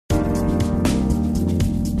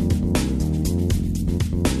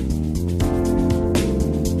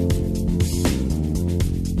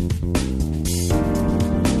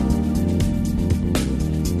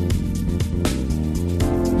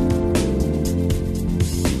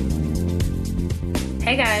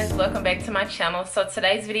Hey guys, welcome back to my channel. So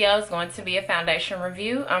today's video is going to be a foundation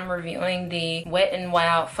review. I'm reviewing the Wet n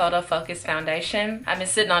Wild Photo Focus Foundation. I've been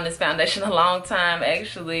sitting on this foundation a long time,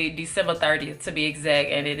 actually December 30th to be exact,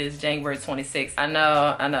 and it is January 26th. I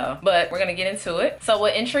know, but we're gonna get into it. So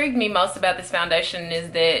what intrigued me most about this foundation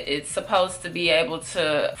is that it's supposed to be able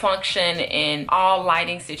to function in all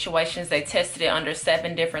lighting situations. They tested it under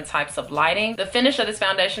 7 different types of lighting. The finish of this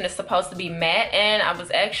foundation is supposed to be matte, and I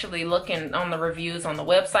was actually looking on the reviews on the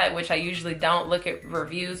website, which I usually don't look at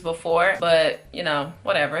reviews before, but you know,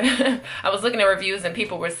 whatever. I was looking at reviews and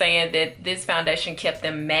people were saying that this foundation kept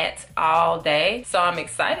them matte all day, so I'm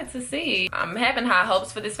excited to see. I'm having high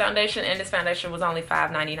hopes for this foundation, and this foundation was only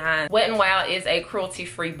 $5.99. Wet n Wild is a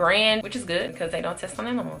cruelty-free brand, which is good because they don't test on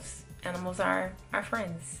animals. Animals are our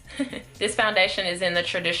friends. This foundation is in the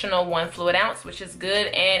traditional 1 fluid ounce, which is good,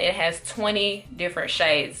 and it has 20 different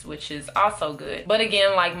shades, which is also good. But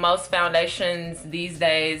again, like most foundations these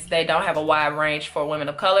days, they don't have a wide range for women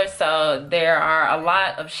of color, so there are a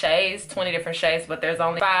lot of shades, 20 different shades, but there's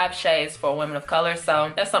only 5 shades for women of color,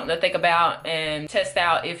 so that's something to think about and test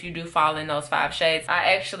out if you do fall in those 5 shades.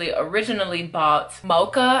 I actually originally bought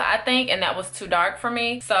mocha, I think, and that was too dark for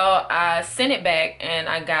me, so I sent it back and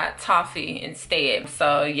I got Toffee instead.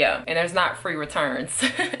 So yeah, and there's not free returns.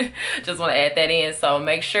 Just want to add that in. So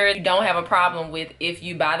make sure you don't have a problem with, if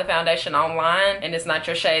you buy the foundation online and it's not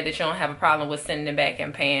your shade, that you don't have a problem with sending it back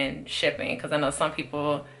and paying shipping, because I know some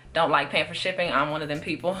people don't like paying for shipping. I'm one of them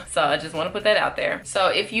people, so I just want to put that out there. So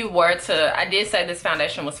if you were to, I did say this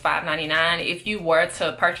foundation was $5.99. If you were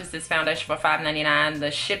to purchase this foundation for $5.99,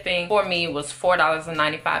 the shipping for me was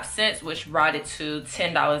 $4.95, which brought it to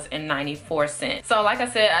 $10.94. So like I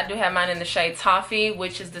said, I do have mine in the shade Toffee,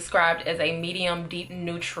 which is described as a medium deep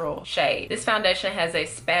neutral shade. This foundation has a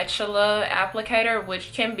spatula applicator,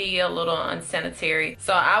 which can be a little unsanitary,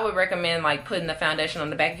 so I would recommend like putting the foundation on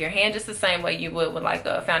the back of your hand just the same way you would with like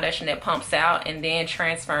a foundation that pumps out, and then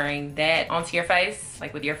transferring that onto your face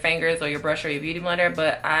like with your fingers or your brush or your beauty blender.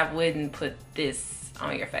 But I wouldn't put this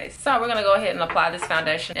on your face. So we're gonna go ahead and apply this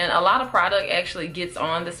foundation, and a lot of product actually gets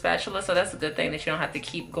on the spatula, so that's a good thing that you don't have to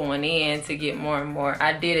keep going in to get more and more.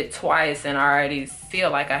 I did it twice and I already feel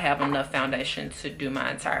like I have enough foundation to do my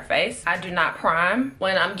entire face. I do not prime.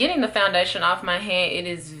 When I'm getting the foundation off my hand, it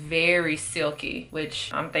is very silky,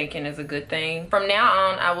 which I'm thinking is a good thing. From now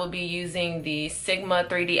on, I will be using the Sigma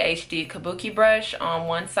 3D HD Kabuki brush on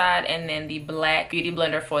one side and then the black beauty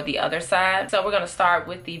blender for the other side. So we're gonna start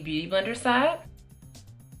with the beauty blender side.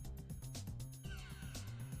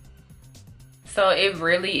 So it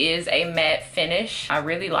really is a matte finish. I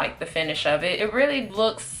really like the finish of it. It really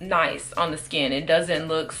looks nice on the skin. It doesn't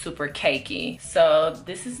look super cakey. So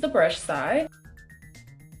this is the brush side.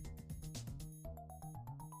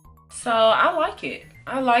 So I like it.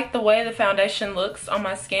 I like the way the foundation looks on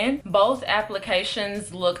my skin. Both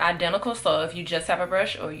applications look identical, so if you just have a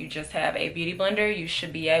brush or you just have a beauty blender, you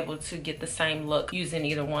should be able to get the same look using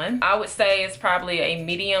either one. I would say it's probably a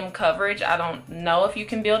medium coverage. I don't know if you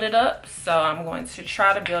can build it up, so I'm going to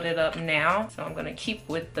try to build it up now. So I'm going to keep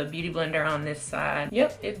with the beauty blender on this side.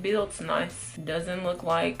 Yep, it builds nice. It doesn't look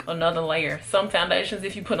like another layer. Some foundations,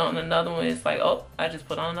 if you put on another one, it's like, oh, I just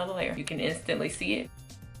put on another layer. You can instantly see it.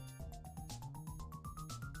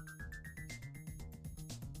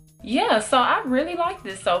 Yeah, so I really like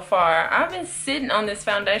this so far. I've been sitting on this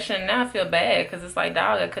foundation and now I feel bad because it's like,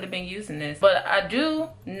 dog, I could have been using this. But I do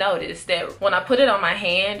notice that when I put it on my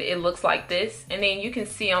hand, it looks like this. And then you can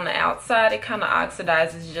see on the outside, it kind of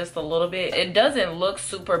oxidizes just a little bit. It doesn't look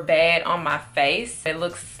super bad on my face. It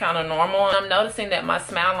looks kind of normal. And I'm noticing that my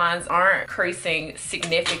smile lines aren't creasing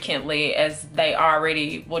significantly as they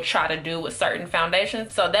already will try to do with certain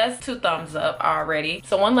foundations. So that's 2 thumbs up already.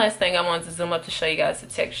 So one last thing, I wanted to zoom up to show you guys the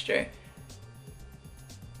texture.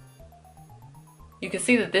 You can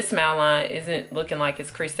see that this smile line isn't looking like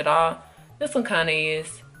it's creased at all. This one kind of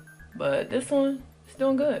is, but this one is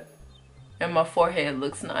doing good. And my forehead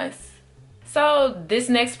looks nice. So this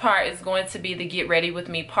next part is going to be the get ready with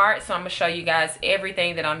me part. So I'm gonna show you guys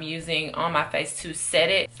everything that I'm using on my face to set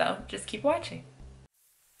it. So just keep watching.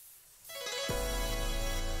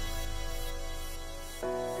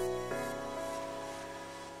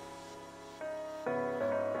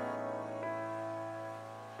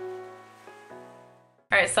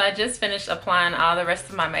 Alright, so I just finished applying all the rest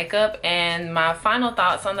of my makeup, and my final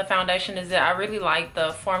thoughts on the foundation is that I really like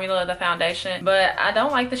the formula of the foundation, but I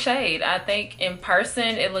don't like the shade. I think in person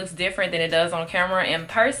it looks different than it does on camera. In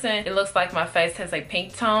person, it looks like my face has a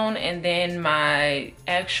pink tone, and then my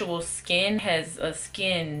actual skin has a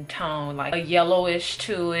skin tone, like a yellowish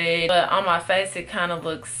to it. But on my face, it kind of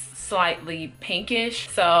looks slightly pinkish,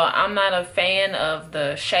 so I'm not a fan of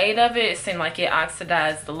the shade of it. It seemed like it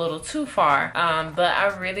oxidized a little too far, but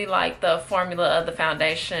I really like the formula of the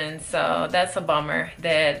foundation, so that's a bummer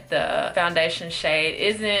that the foundation shade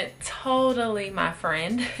isn't totally my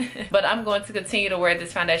friend. But I'm going to continue to wear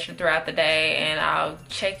this foundation throughout the day, and I'll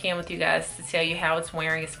check in with you guys to tell you how it's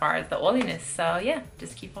wearing as far as the oiliness. So yeah,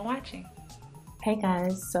 just keep on watching. Hey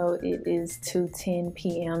guys, so it is 2:10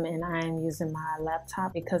 p.m. and I am using my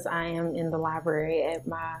laptop because I am in the library at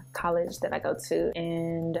my college that I go to,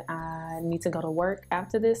 and I need to go to work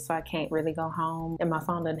after this, so I can't really go home and my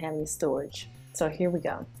phone doesn't have any storage. So here we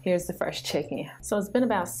go. Here's the first check-in. So it's been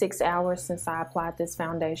about 6 hours since I applied this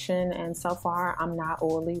foundation, and so far I'm not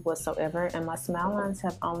oily whatsoever, and my smile lines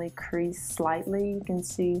have only creased slightly. You can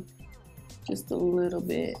see just a little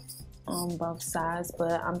bit on both sides,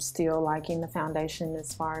 but I'm still liking the foundation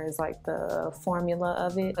as far as like the formula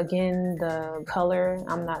of it. Again, the color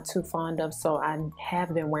I'm not too fond of, so I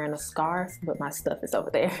have been wearing a scarf, but my stuff is over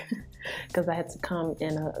there because I had to come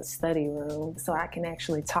in a study room so I can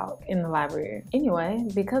actually talk in the library. Anyway,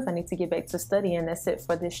 because I need to get back to studying, that's it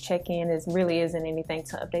for this check-in. It really isn't anything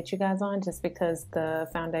to update you guys on, just because the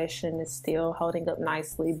foundation is still holding up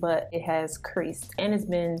nicely, but it has creased, and it's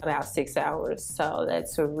been about 6 hours, so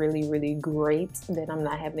that's a really great that I'm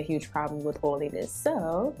not having a huge problem with oiliness.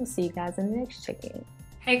 So we'll see you guys in the next check-in.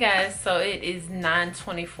 Hey guys, so it is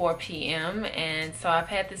 9:24 p.m. and so I've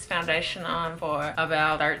had this foundation on for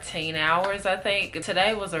about 13 hours, I think.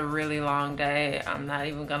 Today was a really long day. I'm not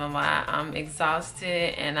even gonna lie. I'm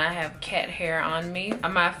exhausted and I have cat hair on me.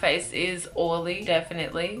 My face is oily,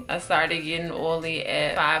 definitely. I started getting oily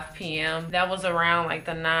at 5 p.m. That was around like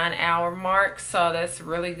the 9-hour mark, so that's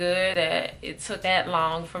really good that it took that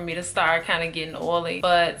long for me to start kind of getting oily.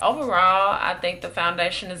 But overall, I think the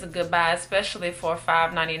foundation is a good buy, especially for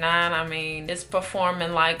 $5.99. I mean, it's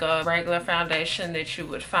performing like a regular foundation that you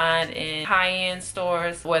would find in high-end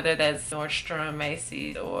stores, whether that's Nordstrom,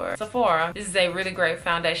 Macy's, or Sephora. This is a really great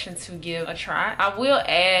foundation to give a try. I will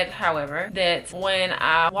add, however, that when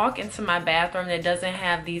I walk into my bathroom that doesn't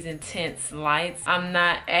have these intense lights, I'm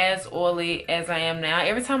not as oily as I am now.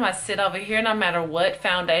 Every time I sit over here, no matter what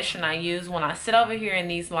foundation I use, when I sit over here in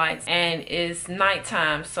these lights and it's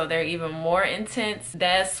nighttime, so they're even more intense,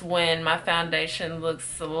 that's when my foundation looks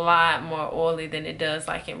a lot more oily than it does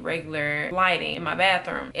like in regular lighting in my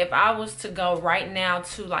bathroom. If I was to go right now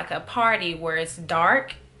to like a party where it's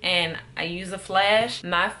dark and I use a flash,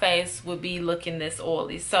 my face would be looking this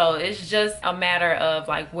oily. So it's just a matter of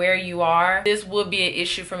like where you are. This would be an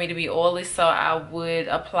issue for me to be oily, so I would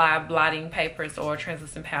apply blotting papers or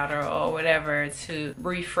translucent powder or whatever to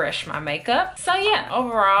refresh my makeup. So yeah,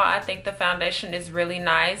 overall I think the foundation is really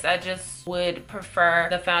nice. I just would prefer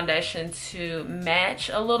the foundation to match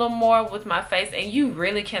a little more with my face, and you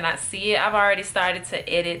really cannot see it. I've already started to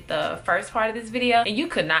edit the first part of this video and you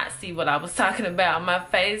could not see what I was talking about. My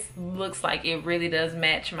face looks like it really does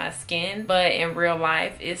match my skin, but in real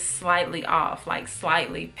life it's slightly off, like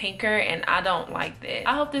slightly pinker, and I don't like that.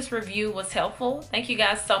 I hope this review was helpful. Thank you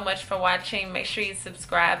guys so much for watching. Make sure you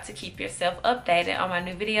subscribe to keep yourself updated on my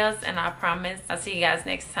new videos, and I promise I'll see you guys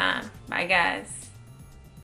next time. Bye guys.